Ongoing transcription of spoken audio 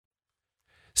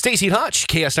Stacey and Hutch,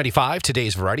 KS95,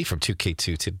 today's variety from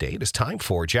 2K2 today. It is time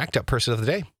for Jacked Up Person of the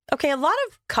Day. Okay, a lot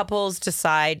of couples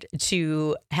decide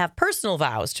to have personal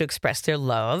vows to express their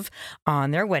love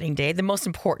on their wedding day, the most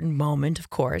important moment, of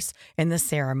course, in the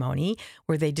ceremony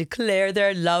where they declare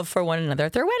their love for one another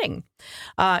at their wedding.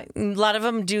 A lot of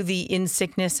them do the in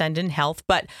sickness and in health,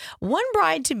 but one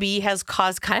bride-to-be has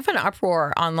caused kind of an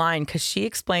uproar online because she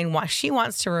explained why she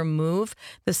wants to remove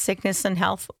the sickness and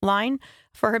health line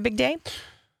for her big day.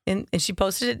 And she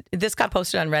posted it. This got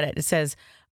posted on Reddit. It says,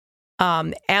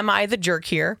 am I the jerk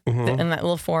here? In that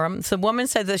little forum. So the woman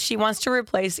said that she wants to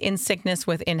replace in sickness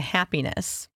with in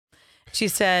happiness. She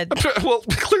said, well,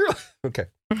 clearly. Okay.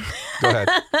 Go ahead.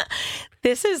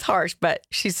 This is harsh, but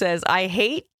she says, I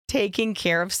hate taking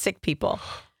care of sick people.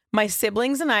 My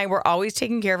siblings and I were always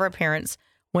taking care of our parents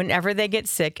whenever they get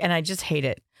sick, and I just hate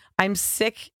it. I'm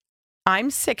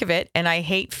sick of it, and I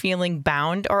hate feeling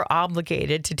bound or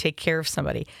obligated to take care of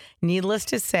somebody. Needless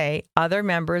to say, other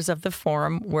members of the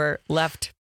forum were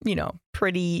left,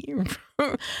 pretty...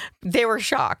 they were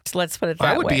shocked. Let's put it that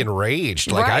way. I would be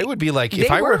enraged. Like, Right. I would be like, if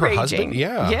They I were her raging. husband,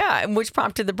 Yeah, which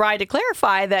prompted the bride to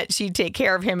clarify that she'd take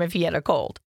care of him if he had a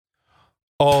cold.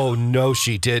 Oh, no,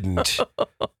 she didn't.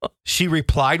 She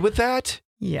replied with that?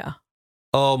 Yeah.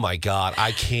 Oh, my God.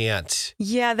 I can't.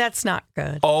 Yeah, that's not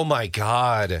good. Oh, my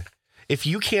God. If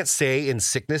you can't say in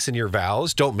sickness in your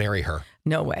vows, don't marry her.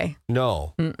 No way.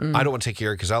 No. I don't want to take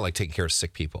care because I like taking care of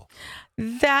sick people.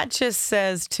 That just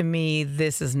says to me,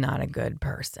 this is not a good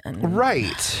person.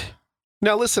 Right.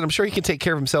 Now, listen, I'm sure he can take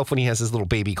care of himself when he has his little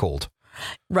baby cold.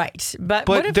 Right. But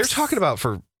what if they're talking about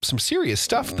for some serious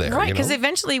stuff there. Right. Because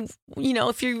eventually,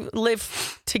 if you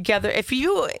live together, if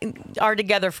you are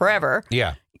together forever,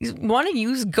 yeah. one of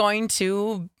you is going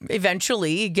to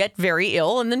eventually get very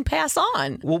ill and then pass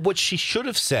on. Well, what she should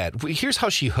have said, here's how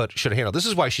she should have handled. This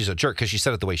is why she's a jerk, because she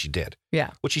said it the way she did.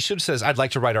 Yeah. What she should have said is, I'd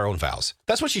like to write our own vows.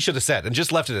 That's what she should have said and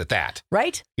just left it at that.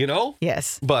 Right?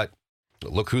 Yes. But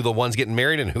look who the one's getting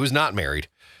married and who's not married.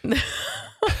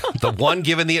 The one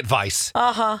giving the advice.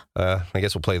 Uh-huh. I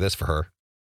guess we'll play this for her.